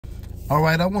All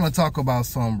right, I want to talk about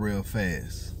something real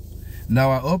fast.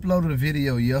 Now, I uploaded a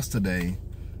video yesterday,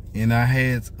 and I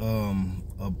had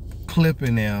a clip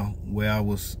in there where I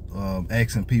was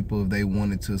asking people if they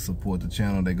wanted to support the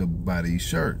channel, they could buy these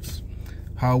shirts.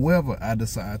 However, I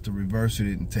decided to reverse it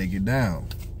and take it down.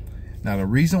 Now, the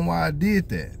reason why I did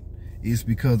that is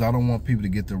because I don't want people to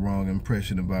get the wrong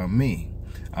impression about me.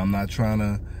 I'm not trying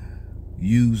to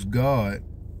use God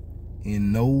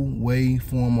in no way,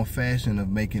 form, or fashion of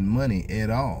making money at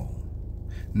all.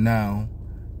 Now,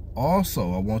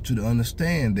 also, I want you to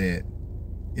understand that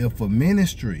if a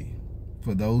ministry,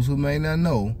 for those who may not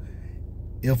know,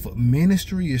 if a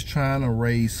ministry is trying to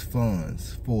raise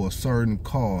funds for a certain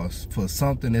cause, for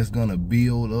something that's going to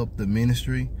build up the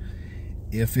ministry,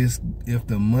 if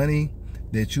the money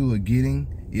that you are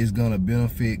getting is going to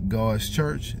benefit God's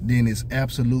church, then it's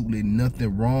absolutely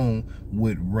nothing wrong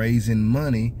with raising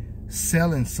money,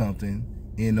 selling something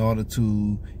in order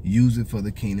to use it for the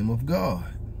kingdom of God.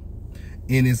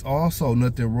 And it's also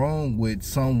nothing wrong with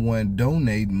someone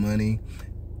donating money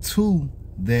to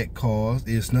that cause.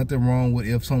 It's nothing wrong with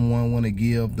if someone want to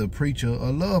give the preacher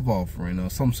a love offering or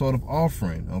some sort of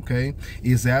offering, okay?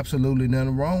 It's absolutely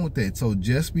nothing wrong with that. So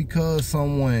just because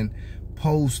someone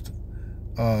posts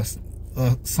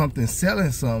something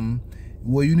selling something,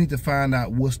 well, you need to find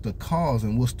out what's the cause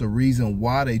and what's the reason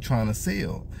why they trying to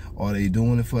sell. Are they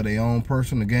doing it for their own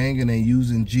personal gain and they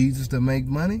using Jesus to make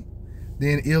money?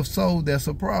 Then if so, that's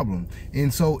a problem.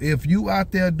 And so if you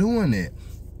out there doing it,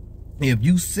 if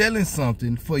you selling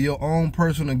something for your own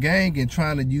personal gain and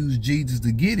trying to use Jesus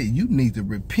to get it, you need to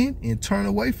repent and turn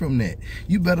away from that.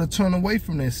 You better turn away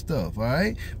from that stuff, all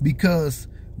right? Because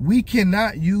we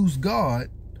cannot use God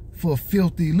for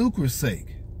filthy lucre's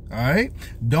sake, all right?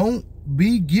 Don't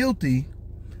be guilty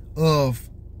of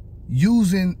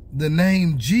using the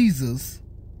name Jesus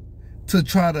to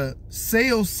try to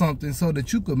sell something so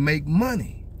that you could make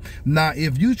money. Now,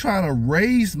 if you trying to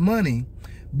raise money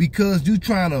because you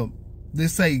trying to,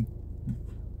 let's say,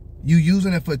 you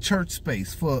using it for church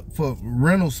space, for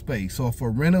rental space, or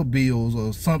for rental bills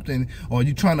or something, or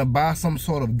you trying to buy some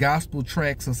sort of gospel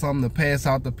tracts or something to pass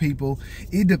out to people,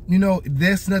 you know,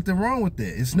 there's nothing wrong with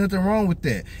that. It's nothing wrong with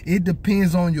that. It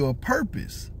depends on your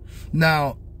purpose.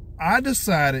 Now, I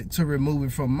decided to remove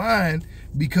it from mine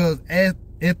because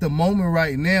at the moment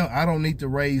right now, I don't need to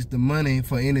raise the money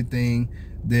for anything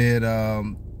that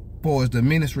for the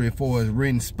ministry, for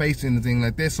renting space, anything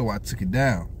like that, so I took it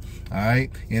down. All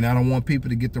right, and I don't want people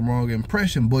to get the wrong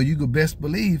impression, but you could best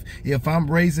believe if I'm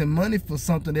raising money for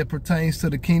something that pertains to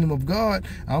the kingdom of God,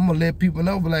 I'm gonna let people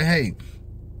know, like, hey,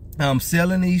 I'm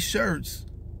selling these shirts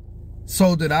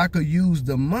so that I could use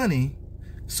the money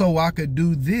so I could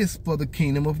do this for the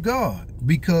kingdom of God,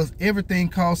 because everything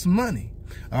costs money.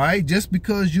 All right, just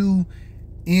because you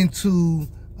into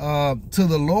to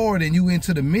the Lord and you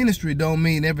into the ministry don't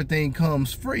mean everything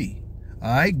comes free. All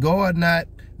right, God not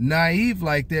naive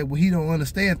like that, where he don't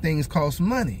understand things cost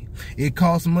money. It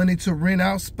costs money to rent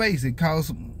out space. It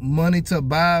costs money to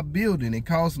buy a building. It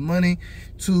costs money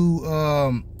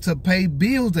to pay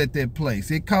bills at that place.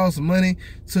 It costs money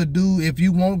to do, if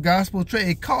you want gospel trade,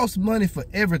 it costs money for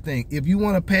everything. If you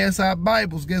want to pass out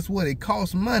Bibles, guess what? It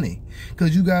costs money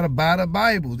because you got to buy the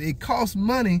Bibles. It costs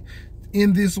money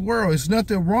in this world. It's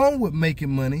nothing wrong with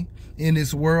making money in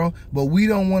this world, but we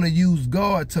don't want to use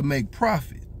God to make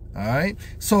profit. All right.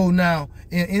 So now,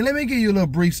 and let me give you a little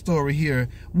brief story here.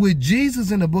 With Jesus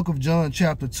in the book of John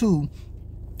chapter 2,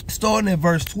 starting at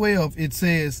verse 12, it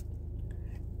says,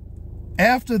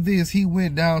 after this, he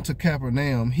went down to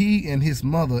Capernaum, he and his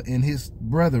mother and his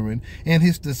brethren and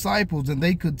his disciples, and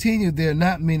they continued there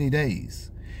not many days.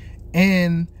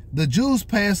 And the Jews'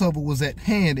 Passover was at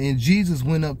hand, and Jesus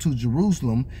went up to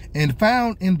Jerusalem and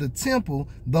found in the temple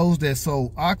those that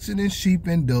sold oxen and sheep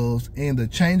and doves and the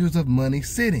changers of money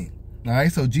sitting. All right,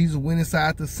 so Jesus went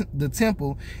inside the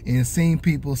temple and seen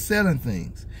people selling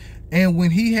things. And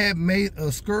when he had made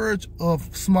a scourge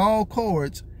of small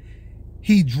cords,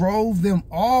 he drove them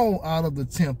all out of the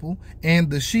temple and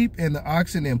the sheep and the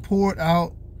oxen, and poured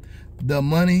out the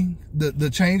money, the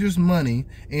changers' money,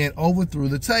 and overthrew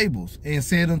the tables, and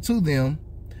said unto them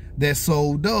that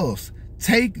sold doves,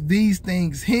 take these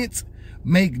things hence,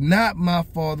 make not my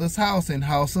Father's house an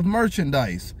house of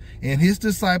merchandise. And his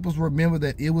disciples remembered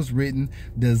that it was written,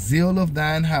 the zeal of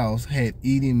thine house had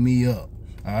eaten me up.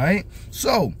 All right,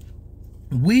 so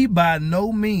we by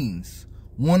no means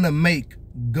want to make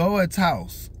God's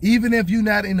house, even if you're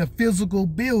not in a physical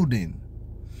building,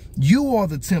 you are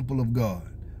the temple of God.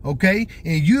 Okay,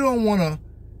 and you don't want to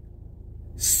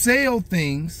sell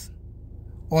things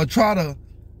or try to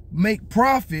make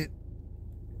profit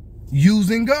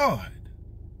using God.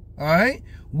 All right?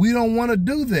 We don't want to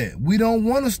do that. We don't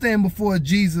want to stand before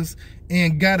Jesus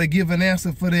and got to give an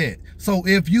answer for that. So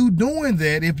if you doing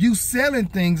that, if you selling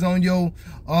things on your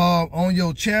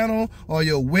channel or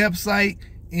your website,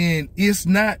 and it's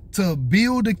not to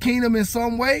build the kingdom in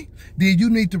some way, then you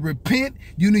need to repent.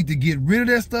 You need to get rid of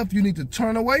that stuff. You need to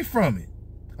turn away from it.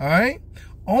 All right?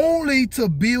 Only to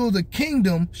build the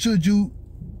kingdom should you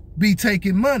be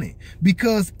taking money,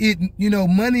 because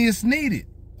money is needed.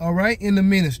 All right, in the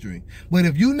ministry. But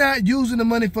if you're not using the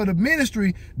money for the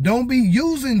ministry, don't be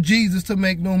using Jesus to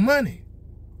make no money.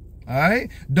 All right,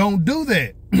 don't do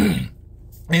that.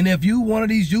 And if you one of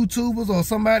these YouTubers or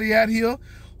somebody out here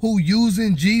who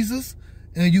using Jesus,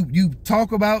 and you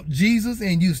talk about Jesus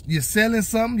and you're selling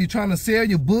something, you're trying to sell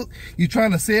your book, you're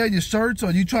trying to sell your shirts,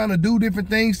 or you're trying to do different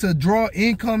things to draw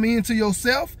income into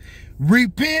yourself,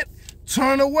 repent,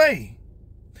 turn away.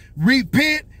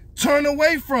 Repent, turn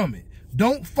away from it.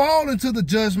 Don't fall into the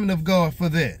judgment of God for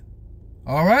that.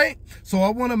 All right? So I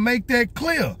want to make that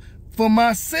clear for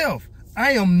myself.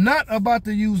 I am not about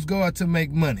to use God to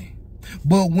make money.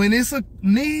 But when it's a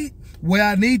need where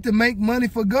I need to make money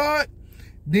for God,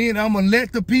 then I'm going to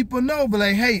let the people know, be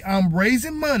like, hey, I'm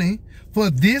raising money for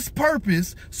this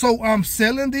purpose, so I'm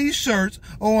selling these shirts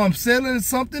or I'm selling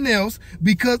something else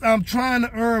because I'm trying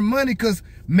to earn money, because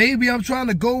maybe I'm trying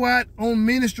to go out on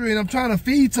ministry and I'm trying to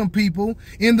feed some people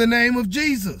in the name of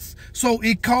Jesus. So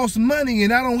it costs money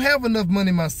and I don't have enough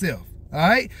money myself. All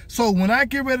right. So when I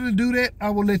get ready to do that,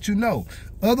 I will let you know.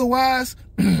 Otherwise,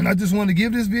 I just want to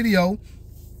give this video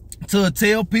to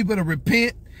tell people to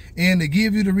repent and to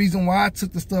give you the reason why I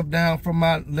took the stuff down from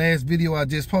my last video I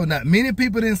just posted. Now, many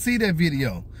people didn't see that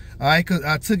video, all right, because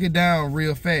I took it down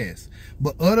real fast.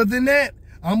 But other than that,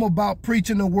 I'm about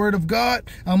preaching the word of God.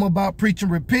 I'm about preaching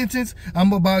repentance.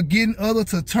 I'm about getting others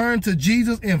to turn to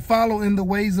Jesus and follow in the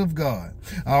ways of God.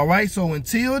 All right, so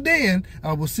until then,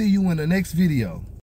 I will see you in the next video.